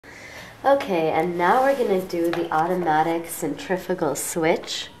Okay, and now we're going to do the automatic centrifugal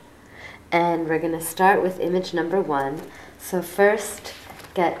switch, and we're going to start with image number 1. So first,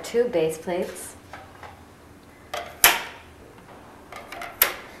 get 2 base plates,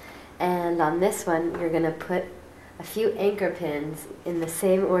 and on this one you're going to put a few anchor pins in the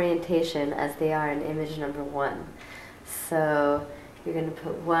same orientation as they are in image number 1. So you're going to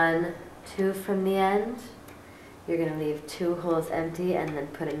put 1, 2 from the end. You're going to leave 2 holes empty and then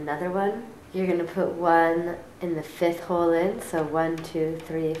put another one. You're going to put 1 in the 5th hole in, so 1, 2,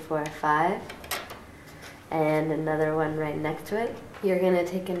 3, 4, 5, and another one right next to it. You're going to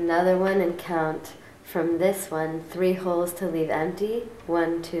take another one and count from this one 3 holes to leave empty,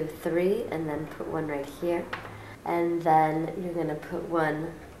 1, 2, 3, and then put 1 right here. And then you're going to put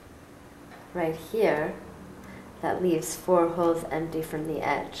 1 right here. That leaves 4 holes empty from the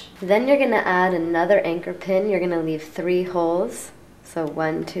edge. Then you're going to add another anchor pin. You're going to leave 3 holes. So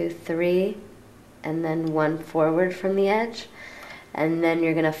 1, 2, 3, and then 1 forward from the edge. And then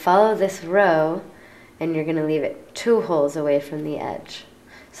you're going to follow this row, and you're going to leave it 2 holes away from the edge.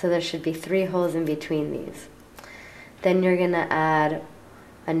 So there should be 3 holes in between these. Then you're going to add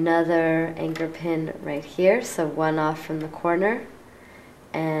another anchor pin right here. So 1 off from the corner,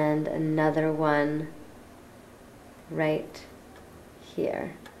 and another one right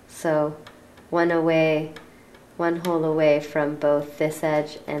here. So 1 away, 1 hole away from both this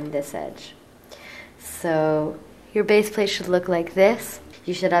edge and this edge. So your base plate should look like this.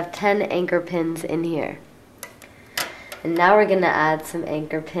 You should have 10 anchor pins in here. And now we're going to add some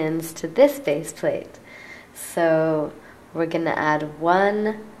anchor pins to this base plate. So we're going to add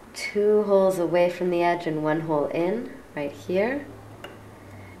 1, 2 holes away from the edge and 1 hole in right here.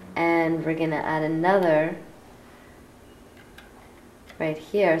 And we're going to add another right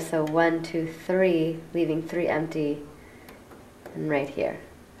here, so 1, 2, 3, leaving 3 empty, and right here.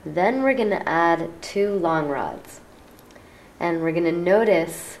 Then we're going to add 2 long rods. And we're going to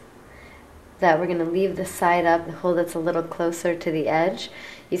notice that we're going to leave the side up, the hole that's a little closer to the edge.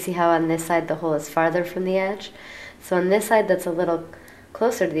 You see how on this side the hole is farther from the edge? So on this side that's a little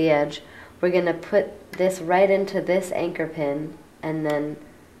closer to the edge, we're going to put this right into this anchor pin, and then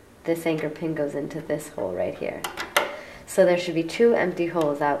this anchor pin goes into this hole right here. So there should be 2 empty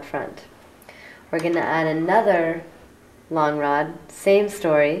holes out front. We're going to add another long rod, same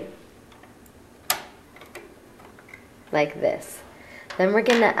story, like this. Then we're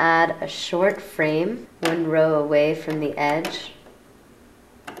going to add a short frame 1 row away from the edge,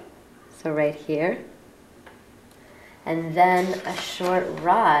 so right here. And then a short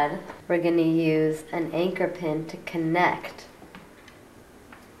rod, we're going to use an anchor pin to connect.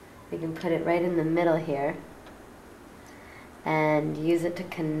 We can put it right in the middle here, and use it to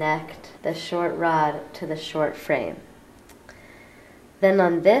connect the short rod to the short frame. Then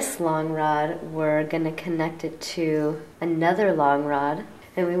on this long rod, we're going to connect it to another long rod,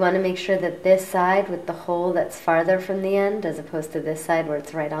 and we want to make sure that this side with the hole that's farther from the end, as opposed to this side where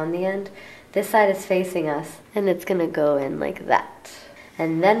it's right on the end, this side is facing us, and it's going to go in like that.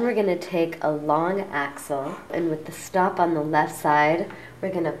 And then we're going to take a long axle, and with the stop on the left side,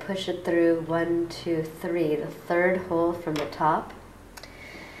 we're going to push it through 1, 2, 3, the 3rd hole from the top.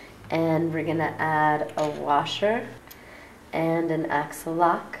 And we're going to add a washer and an axle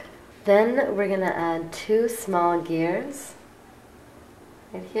lock. Then we're going to add 2 small gears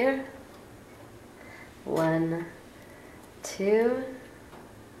right here. 1, 2,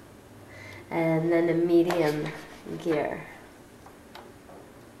 and then a medium gear.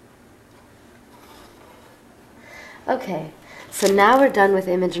 Okay, so now we're done with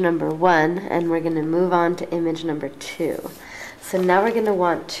image number 1, and we're going to move on to image number 2. So now we're going to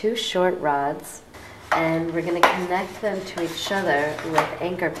want 2 short rods, and we're going to connect them to each other with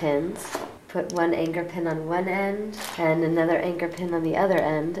anchor pins. Put 1 anchor pin on one end and another anchor pin on the other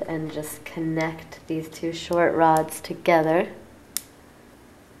end, and just connect these 2 short rods together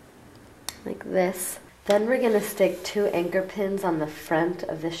like this. Then we're going to stick 2 anchor pins on the front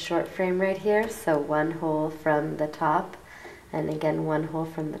of this short frame right here, so 1 hole from the top, and again 1 hole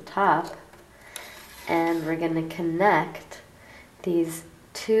from the top. And we're going to connect these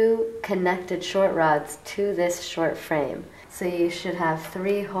 2 connected short rods to this short frame. So you should have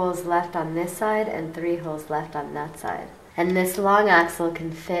 3 holes left on this side and 3 holes left on that side. And this long axle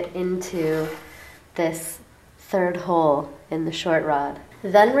can fit into this 3rd hole in the short rod.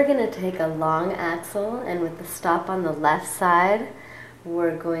 Then we're going to take a long axle, and with the stop on the left side,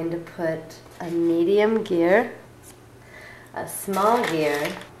 we're going to put a medium gear, a small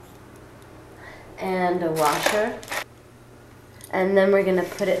gear, and a washer. And then we're going to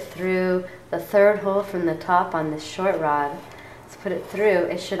put it through the 3rd hole from the top on this short rod. So put it through,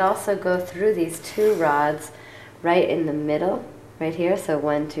 it should also go through these two rods right in the middle, right here. So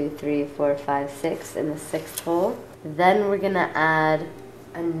 1, 2, 3, 4, 5, 6 in the sixth hole. Then we're going to add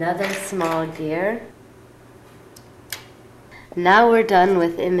another small gear. Now we're done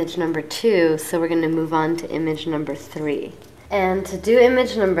with image number 2, so we're going to move on to image number 3. And to do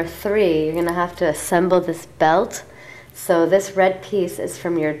image number 3, you're going to have to assemble this belt. So this red piece is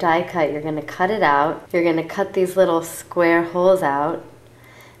from your die cut. You're going to cut it out. You're going to cut these little square holes out.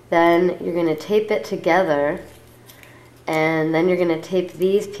 Then you're going to tape it together. And then you're going to tape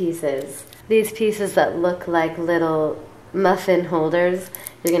these pieces. These pieces that look like little muffin holders,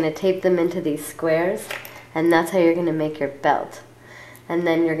 you're going to tape them into these squares. And that's how you're going to make your belt. And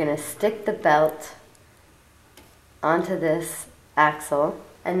then you're going to stick the belt onto this axle.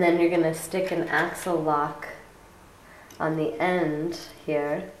 And then you're going to stick an axle lock on the end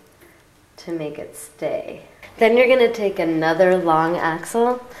here to make it stay. Then you're going to take another long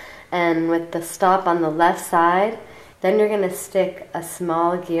axle, and with the stop on the left side, then you're going to stick a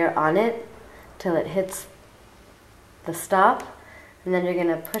small gear on it till it hits the stop. And then you're going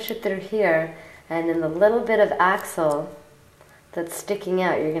to push it through here. And in the little bit of axle that's sticking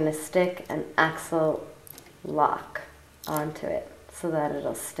out, you're going to stick an axle lock onto it so that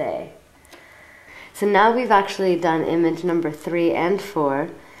it'll stay. So now we've actually done image number 3 and 4,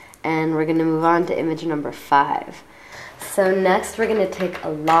 and we're going to move on to image number 5. So next we're going to take a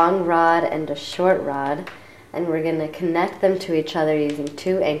long rod and a short rod, and we're going to connect them to each other using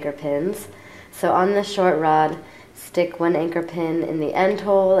 2 anchor pins. So on the short rod, stick one anchor pin in the end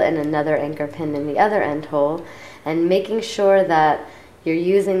hole and another anchor pin in the other end hole, and making sure that you're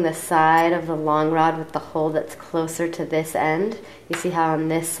using the side of the long rod with the hole that's closer to this end. You see how on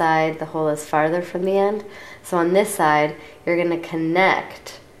this side the hole is farther from the end? So on this side, you're going to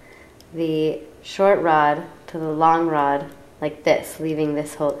connect the short rod to the long rod like this, leaving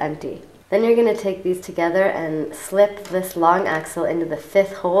this hole empty. Then you're going to take these together and slip this long axle into the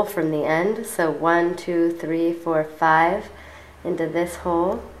 5th hole from the end. So 1, 2, 3, 4, 5 into this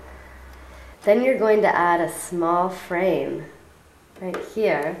hole. Then you're going to add a small frame right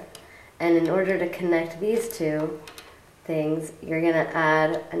here. And in order to connect these two things, you're going to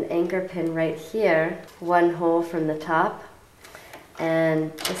add an anchor pin right here, 1 hole from the top,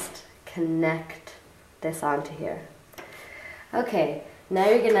 and just connect this onto here. Okay. Now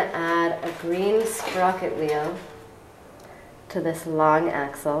you're going to add a green sprocket wheel to this long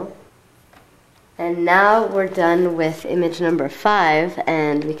axle. And now we're done with image number 5,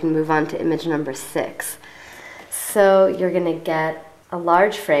 and we can move on to image number 6. So you're going to get a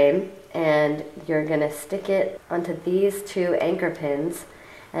large frame, and you're going to stick it onto these 2 anchor pins,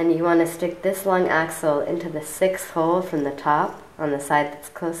 and you want to stick this long axle into the 6th hole from the top on the side that's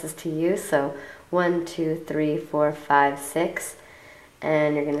closest to you. So 1, 2, 3, 4, 5, 6.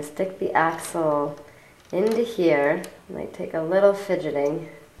 And you're going to stick the axle into here. It might take a little fidgeting.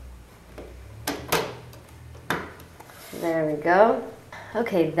 There we go.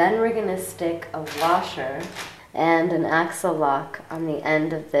 Okay, then we're going to stick a washer and an axle lock on the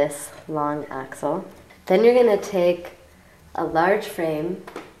end of this long axle. Then you're going to take a large frame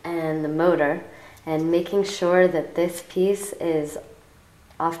and the motor, and making sure that this piece is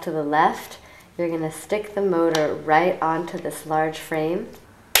off to the left, you're going to stick the motor right onto this large frame.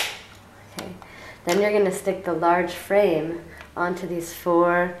 Okay. Then you're going to stick the large frame onto these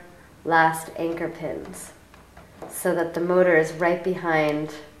 4 last anchor pins so that the motor is right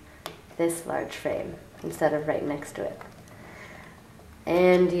behind this large frame instead of right next to it.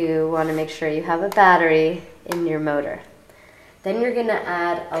 And you want to make sure you have a battery in your motor. Then you're going to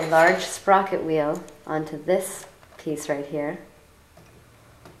add a large sprocket wheel onto this piece right here.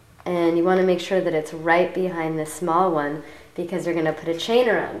 And you want to make sure that it's right behind this small one because you're going to put a chain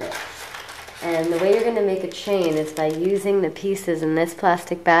around it. And the way you're going to make a chain is by using the pieces in this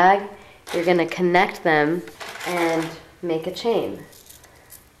plastic bag. You're going to connect them and make a chain.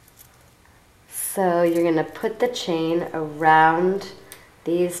 So you're going to put the chain around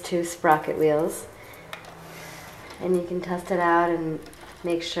these 2 sprocket wheels. And you can test it out and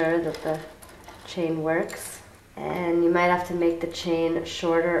make sure that the chain works. And you might have to make the chain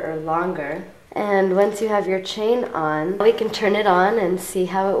shorter or longer. And once you have your chain on, we can turn it on and see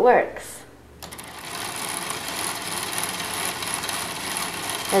how it works.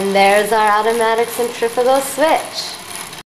 And there's our automatic centrifugal switch.